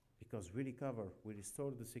 because we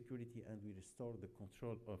restored the security, and we restored the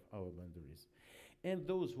control of our boundaries. And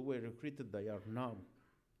those who were recruited, they are now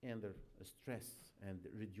under stress and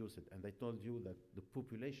reduced. And I told you that the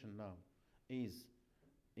population now is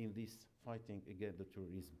in this fighting against the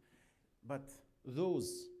terrorism. But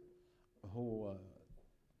those who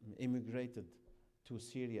immigrated to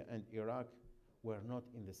Syria and Iraq were not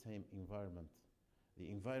in the same environment. The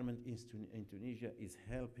environment in Tunisia is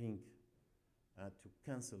helping to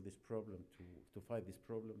cancel this problem, to fight this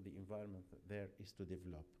problem. The environment there is to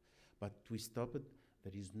develop. But we stop it.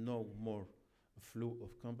 There is no more flow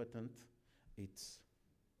of combatant.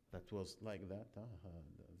 That was like that,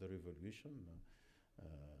 the revolution,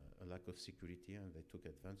 a lack of security, and they took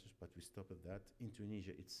advantage, but we stopped that. In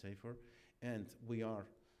Tunisia, it's safer, and we are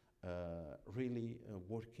really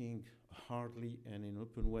working hardly and in an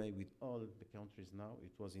open way with all the countries now.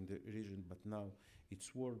 It was in the region, but now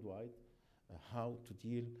it's worldwide, how to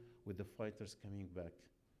deal with the fighters coming back.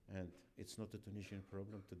 And it's not a Tunisian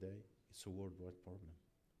problem today, it's a worldwide problem.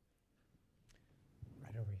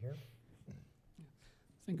 Right over here.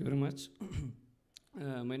 Thank you very much.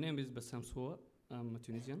 My name is Bassam Soua. I'm a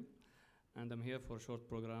Tunisian, and I'm here for a short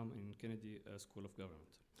program in Kennedy School of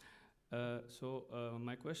Government.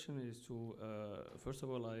 My question is to, first of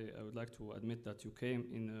all, I would like to admit that you came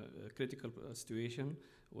in a critical situation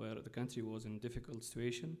where the country was in a difficult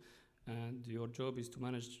situation, and your job is to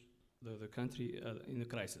manage the country in a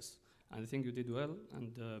crisis. And I think you did well,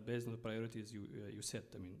 and based on the priorities you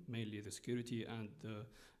set, I mean, mainly the security and the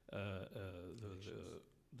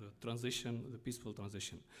transition, the peaceful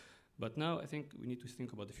transition. But now I think we need to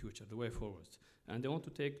think about the future, the way forward. And I want to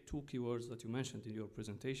take two keywords that you mentioned in your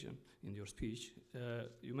presentation, in your speech.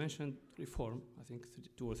 You mentioned reform, I think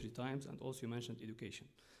 2 or 3 times, and also you mentioned education.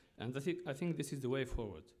 And I think this is the way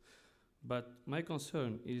forward. But my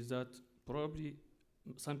concern is that probably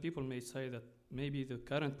some people may say that maybe the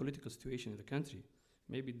current political situation in the country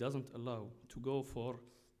maybe doesn't allow to go for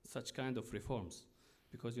such kind of reforms.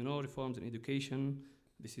 Because you know, reforms in education,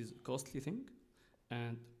 this is a costly thing,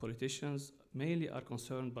 and politicians mainly are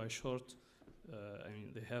concerned by short,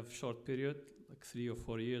 they have short period, like 3 or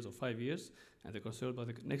 4 years or 5 years, and they're concerned about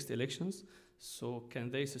the next elections. So can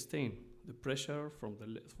they sustain the pressure from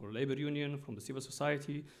for labor union, from the civil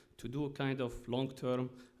society, to do a kind of long-term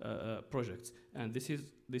projects? And this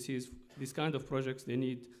kind of projects, they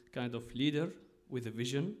need kind of leader with a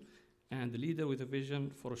vision, and the leader with a vision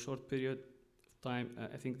for a short period of time.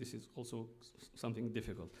 I think this is also something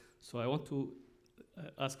difficult. So I want to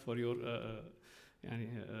ask for your,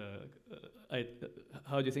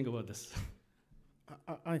 how do you think about this?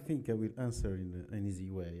 I think I will answer in an easy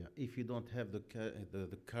way. If you don't have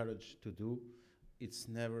the courage to do, it's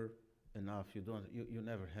never enough. You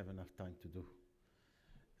never have enough time to do.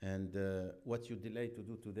 And what you delay to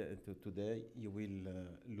do today, you will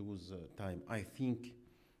lose time. I think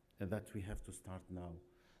that we have to start now.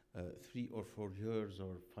 3 or 4 years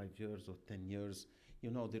or 5 years or 10 years,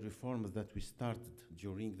 you know, the reforms that we started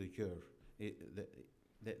during the year,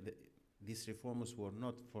 these reforms were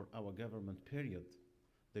not for our government period.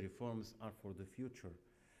 The reforms are for the future.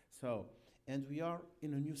 So, and we are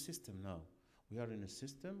in a new system now. We are in a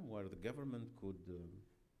system where the government could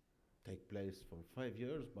take place for 5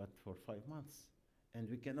 years, but for 5 months. And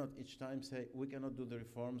we cannot each time say, we cannot do the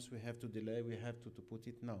reforms, we have to delay, we have to put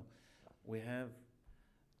it now. We have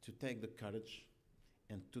to take the courage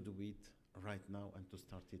and to do it right now and to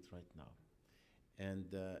start it right now.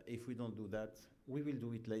 And if we don't do that, we will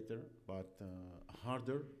do it later, but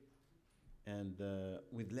harder and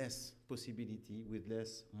with less possibility, with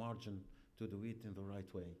less margin to do it in the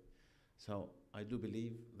right way. So I do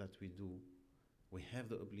believe that we have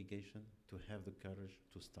the obligation to have the courage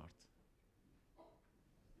to start.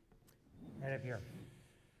 Right up here.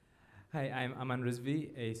 Hi, I'm Aman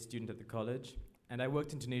Rizvi, a student at the college, and I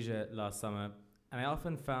worked in Tunisia last summer, and I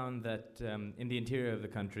often found that in the interior of the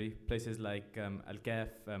country, places like Al-Kaf,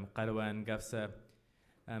 Qarwan, Gafsa,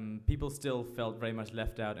 people still felt very much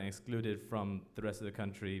left out and excluded from the rest of the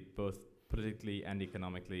country, both politically and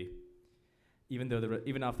economically, even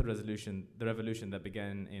after the revolution that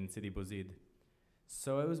began in Sidi Bouzid.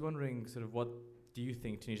 So I was wondering, sort of, what do you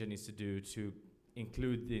think Tunisia needs to do to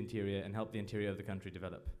include the interior and help the interior of the country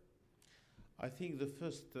develop? I think the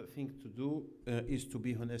first thing to do is to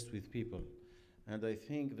be honest with people. And I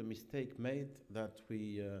think the mistake made that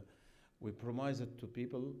we promised to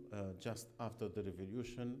people just after the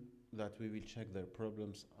revolution that we will check their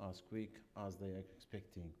problems as quick as they are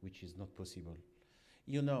expecting, which is not possible.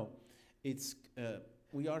 You know,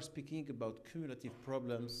 we are speaking about cumulative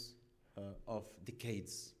problems of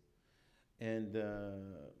decades. And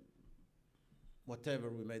whatever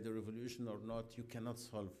we made the revolution or not, you cannot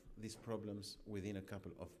solve these problems within a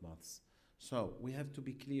couple of months. So we have to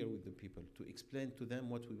be clear with the people, to explain to them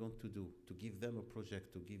what we want to do, to give them a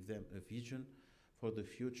project, to give them a vision for the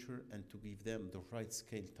future, and to give them the right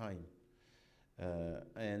scale time.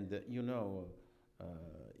 You know,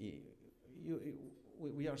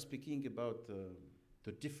 we are speaking about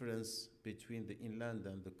the difference between the inland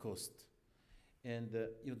and the coast. And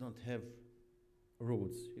you don't have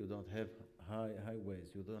roads, you don't have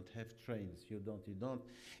highways, you don't have trains, you don't.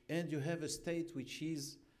 And you have a state which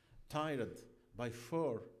is tired by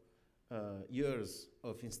 4 years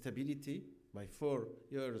of instability, by 4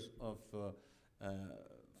 years of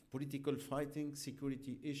political fighting,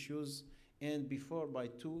 security issues, and before by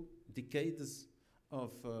 2 decades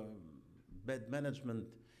of bad management.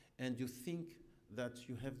 And you think that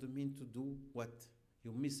you have the means to do what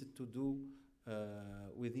you miss it to do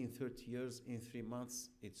within 30 years, in 3 months,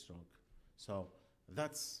 it's wrong. So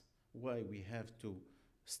that's why we have to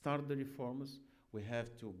start the reforms. We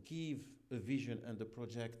have to give a vision and a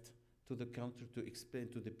project to the country, to explain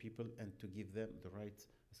to the people and to give them the right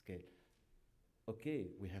scale.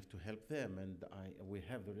 Okay, we have to help them, and we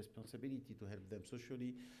have the responsibility to help them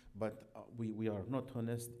socially, but we are not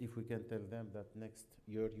honest if we can tell them that next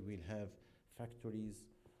year you will have factories,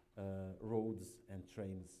 roads, and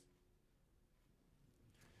trains.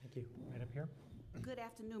 Thank you. Right up here. Good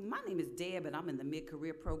afternoon. My name is Deb, and I'm in the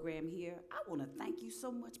mid-career program here. I want to thank you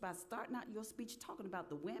so much by starting out your speech talking about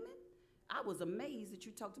the women. I was amazed that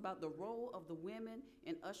you talked about the role of the women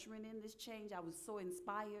in ushering in this change. I was so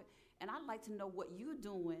inspired, and I'd like to know what you're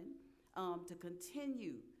doing to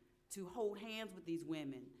continue to hold hands with these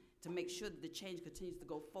women to make sure that the change continues to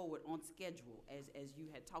go forward on schedule, as you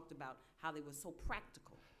had talked about how they were so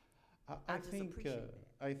practical.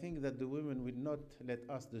 I think that the women will not let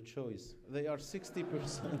us the choice. They are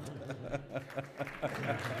 60%.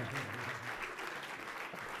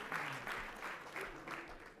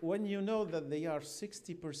 When you know that they are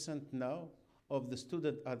 60% now of the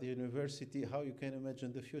student at the university, how you can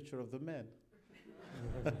imagine the future of the men?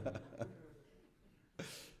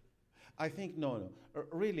 I think no.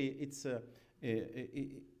 Really, it's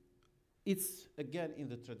again in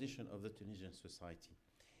the tradition of the Tunisian society.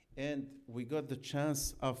 And we got the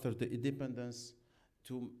chance after the independence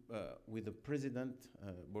to, with the president,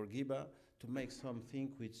 Bourguiba, to make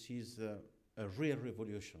something which is a real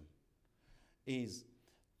revolution, is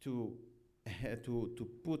to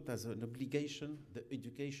put as an obligation the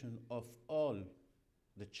education of all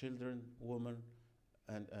the children, women,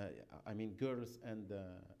 and I mean girls and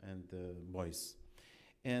boys.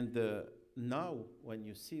 And now, when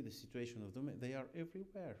you see the situation of them, they are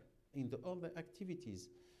everywhere in all the activities.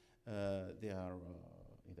 They are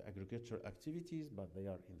in the agricultural activities, but they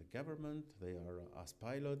are in the government, they are as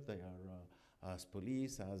pilot, they are as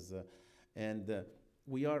police, and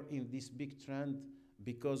we are in this big trend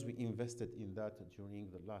because we invested in that during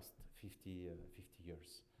the last 50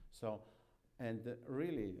 years. So, and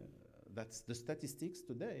really, that's the statistics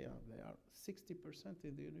today. They are 60%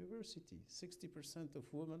 in the university, 60% of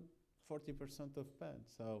women, 40% of men.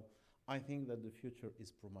 So I think that the future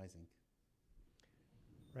is promising.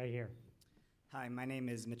 Right here. Hi, my name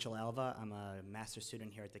is Mitchell Alva. I'm a master's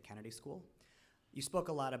student here at the Kennedy School. You spoke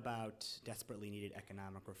a lot about desperately needed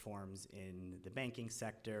economic reforms in the banking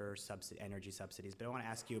sector, energy subsidies, but I want to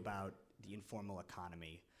ask you about the informal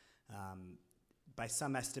economy. By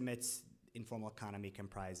some estimates, informal economy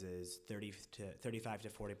comprises 35 to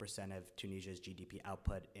 40% of Tunisia's GDP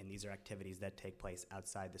output, and these are activities that take place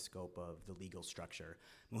outside the scope of the legal structure.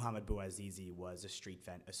 Mohamed Bouazizi was a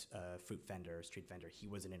fruit vendor, street vendor. He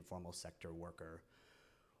was an informal sector worker.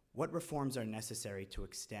 What reforms are necessary to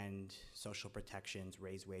extend social protections,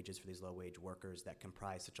 raise wages for these low-wage workers that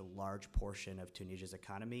comprise such a large portion of Tunisia's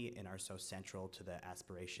economy and are so central to the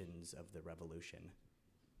aspirations of the revolution?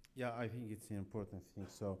 Yeah, I think it's an important thing.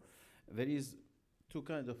 So there is two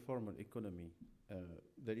kinds of formal economy.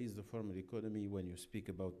 There is the formal economy when you speak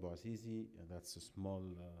about Bouazizi, and that's a small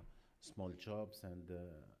jobs and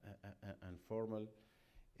formal.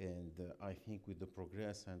 And I think with the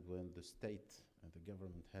progress and when the state and the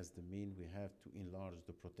government has the mean, we have to enlarge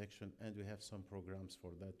the protection, and we have some programs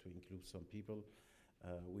for that to include some people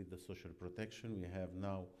with the social protection. We have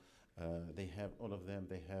now, they have, all of them,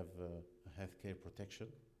 they have healthcare protection,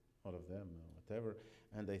 all of them, whatever.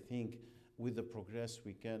 And I think with the progress,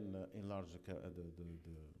 we can enlarge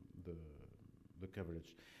the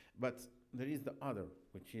coverage. But there is the other,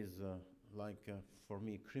 which is for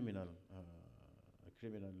me, criminal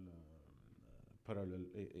parallel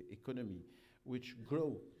economy, which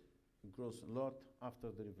grows a lot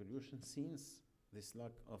after the revolution, since this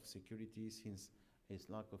lack of security, since this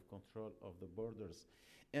lack of control of the borders.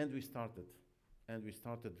 And we started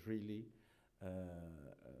really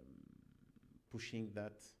pushing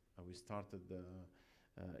that. We started,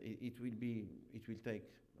 it will take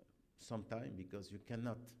some time, because you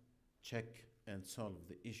cannot check and solve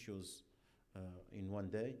the issues in one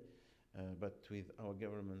day. But with our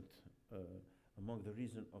government, among the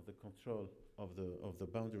reason of the control of the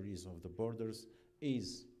boundaries of the borders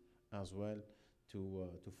is as well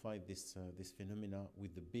to fight this phenomena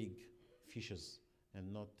with the big fishes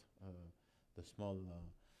and not the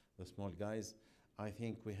small guys. I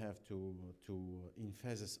think we have to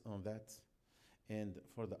emphasis on that, and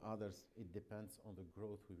for the others, it depends on the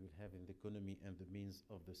growth we will have in the economy and the means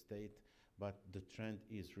of the state. But the trend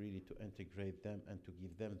is really to integrate them and to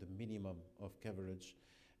give them the minimum of coverage,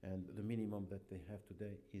 and the minimum that they have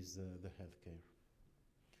today is the healthcare.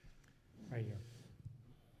 Right here.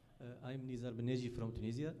 I'm Nizar Beneji from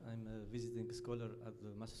Tunisia. I'm a visiting scholar at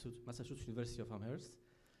the Massachusetts University of Amherst.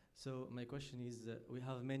 So my question is, we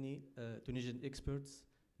have many Tunisian experts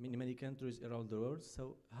in many countries around the world.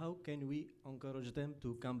 So how can we encourage them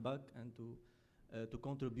to come back and to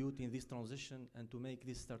contribute in this transition and to make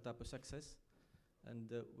this startup a success?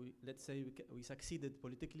 And let's say we succeeded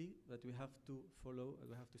politically, but we have to follow,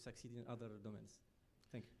 we have to succeed in other domains.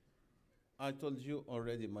 Thank you. I told you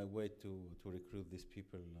already my way to recruit these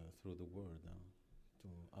people through the world, to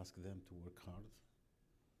ask them to work hard,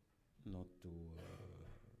 not to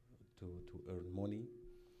earn money.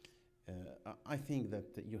 I think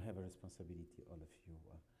that you have a responsibility, all of you.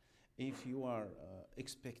 If you are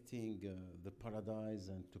expecting the paradise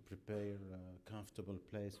and to prepare a comfortable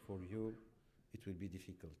place for you, it will be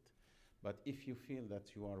difficult. But if you feel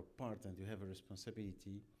that you are a part and you have a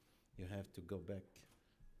responsibility, you have to go back,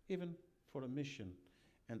 even for a mission.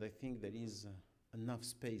 And I think there is enough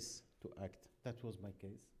space to act. That was my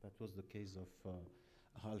case. That was the case of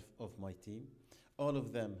half of my team. All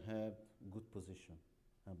of them have good position,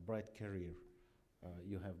 a bright career.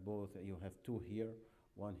 You have both. You have two here.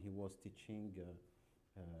 One, he was teaching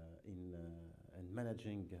and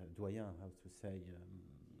managing doyen, how to say,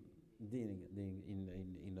 dealing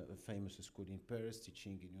in a famous school in Paris,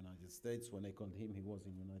 teaching in United States. When I called him, he was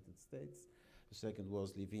in United States. The second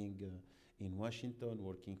was living in Washington,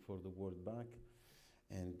 working for the World Bank.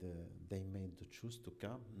 And they made the choice to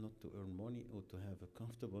come, not to earn money or to have a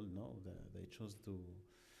comfortable. No, they chose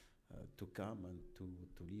to come and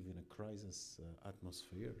to live in a crisis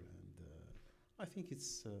atmosphere. And I think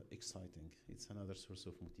it's exciting. It's another source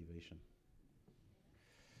of motivation.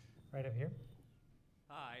 Right up here.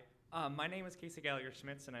 Hi, my name is Casey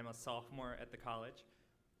Gallagher-Schmitz, and I'm a sophomore at the college.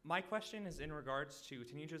 My question is in regards to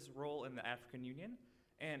Tunisia's role in the African Union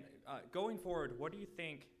And going forward, what do you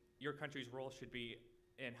think your country's role should be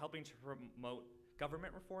in helping to promote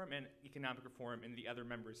government reform and economic reform in the other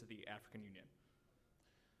members of the African Union?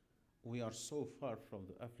 We are so far from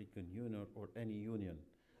the African Union or any union,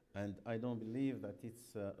 and I don't believe that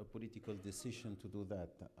it's a political decision to do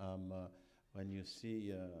that. When you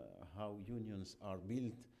see how unions are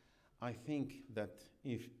built, I think that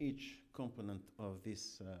if each component of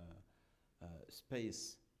this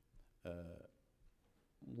space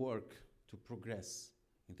work to progress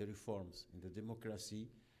in the reforms, in the democracy,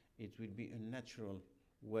 it will be a natural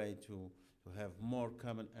way to have more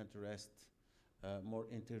common interests, more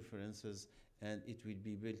interferences, and it will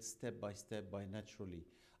be built step by naturally.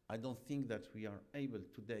 I don't think that we are able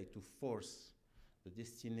today to force the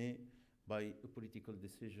destiny by a political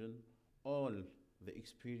decision. All the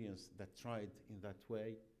experience that tried in that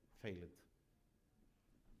way failed.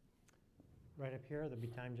 Right up here, there'll be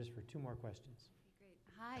time just for 2 more questions. Great.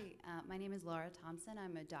 Hi, my name is Laura Thompson.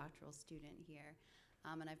 I'm a doctoral student here,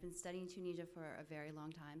 and I've been studying Tunisia for a very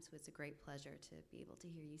long time, so it's a great pleasure to be able to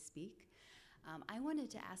hear you speak. I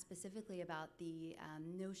wanted to ask specifically about the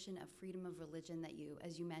notion of freedom of religion that you,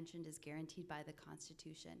 as you mentioned, is guaranteed by the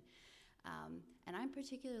Constitution. And I'm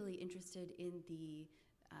particularly interested in the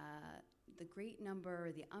great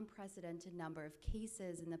number, the unprecedented number of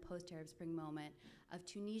cases in the post-Arab Spring moment of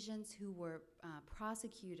Tunisians who were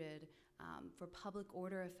prosecuted for public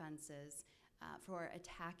order offenses for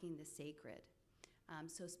attacking the sacred.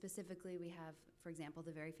 So specifically we have, for example,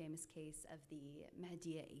 the very famous case of the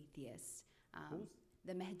Mehdiya atheist.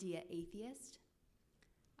 The Mehdiya atheist,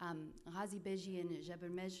 Ghazi Beji and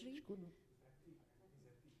Jabir Mejri.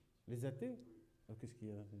 Les athées? Qu'est-ce qu'il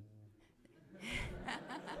y a?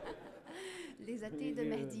 Les athées de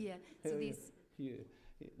Mehdiya. So these.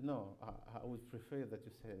 No, I would prefer that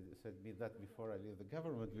you said me that before I leave the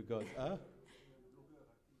government, because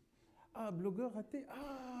blogueur athée.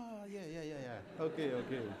 Yeah. Okay.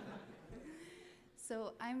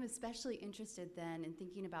 So I'm especially interested then in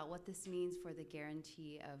thinking about what this means for the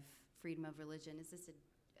guarantee of freedom of religion. Is this a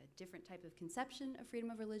different type of conception of freedom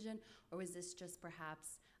of religion, or was this just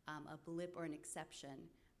perhaps a blip or an exception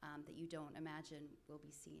that you don't imagine will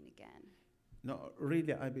be seen again? No,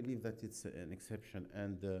 really, I believe that it's an exception,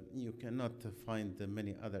 and you cannot find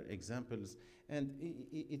many other examples, and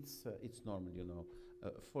it's normal, you know.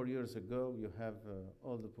 4 years ago, you have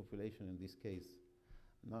all the population in this case.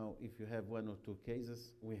 Now, if you have 1 or 2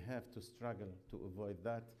 cases, we have to struggle to avoid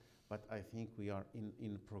that, but I think we are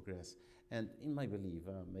in progress. And in my belief,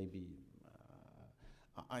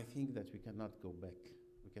 I think that we cannot go back.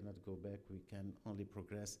 We can only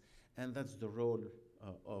progress. And that's the role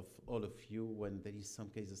of all of you when there is some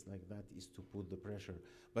cases like that, is to put the pressure.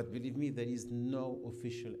 But believe me, there is no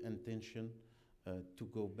official intention to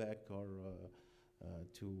go back or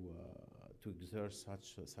to exert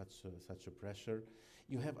such a pressure.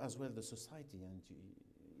 You have as well the society, and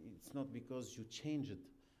it's not because you changed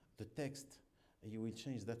the text you will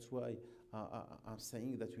change. That's why I'm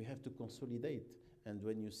saying that we have to consolidate. And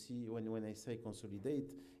when I say consolidate,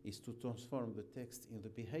 is to transform the text in the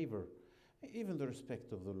behavior, even the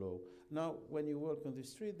respect of the law. Now, when you work on the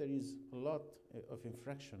street, there is a lot of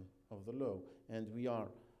infraction of the law, and we are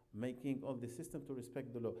making all the system to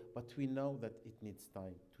respect the law. But we know that it needs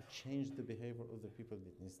time to change the behavior of the people.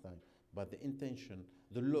 It needs time. But the intention,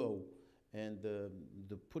 the law, and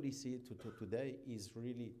the policy today is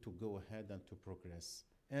really to go ahead and to progress.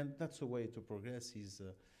 And that's a way to progress, is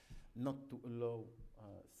not to allow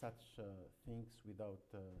such things without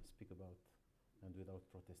speak about and without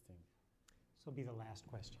protesting. This will be the last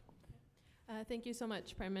question. Thank you so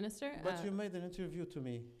much, Prime Minister. But you made an interview to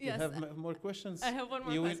me. Yes. You have more questions? I have one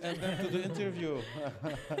more question. question. You will end up to the interview.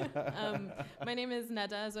 My name is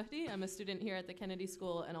Nada Zohdi. I'm a student here at the Kennedy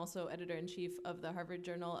School and also editor-in-chief of the Harvard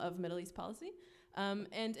Journal of Middle East Policy.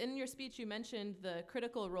 And in your speech, you mentioned the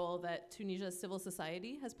critical role that Tunisia's civil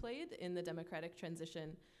society has played in the democratic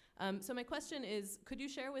transition. So my question is, could you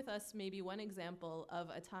share with us maybe one example of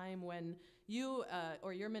a time when you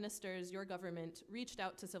or your ministers, your government, reached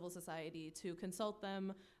out to civil society to consult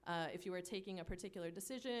them if you were taking a particular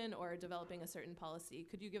decision or developing a certain policy?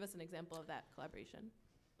 Could you give us an example of that collaboration?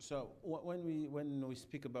 So when we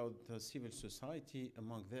speak about civil society,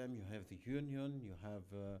 among them you have the union, you have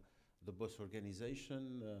the boss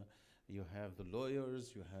organization, you have the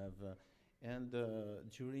lawyers, you have and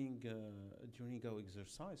during our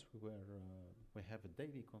exercise, we have a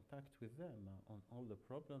daily contact with them on all the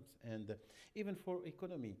problems, and even for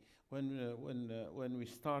economy. When we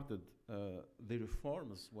started the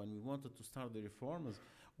reforms, when we wanted to start the reforms,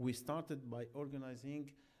 we started by organizing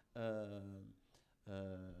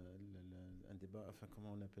débat, enfin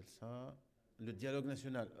comment on appelle ça, le dialogue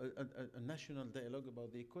national, a national dialogue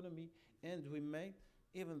about the economy, and we made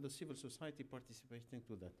even the civil society participating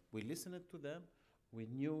to that. We listened to them, we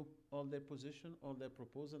knew all their position, all their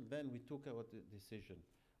proposal, then we took our decision.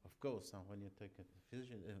 Of course, when you take a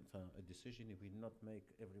decision, it will not make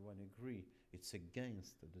everyone agree. It's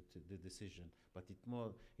against the decision. But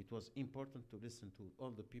it was important to listen to all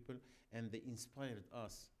the people, and they inspired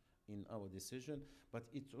us in our decision. But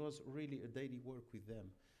it was really a daily work with them.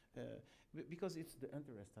 Because it's the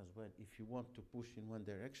interest as well. If you want to push in one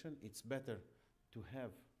direction, it's better to have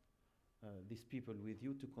these people with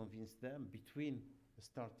you to convince them between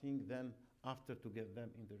starting, then after to get them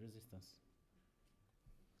in the resistance.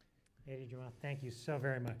 Mehdi Jomaa, thank you so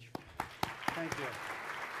very much. Thank you.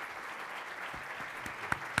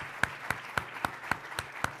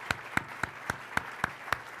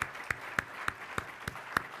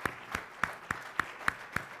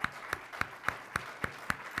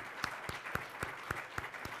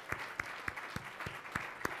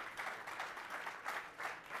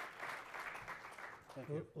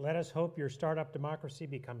 Let us hope your startup democracy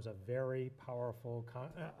becomes a very powerful,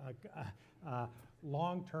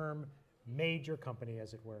 long-term, major company,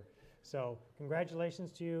 as it were. So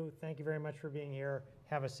congratulations to you. Thank you very much for being here.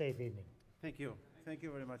 Have a safe evening. Thank you. Thank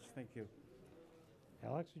you very much. Thank you.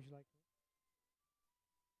 Alex, would you like to?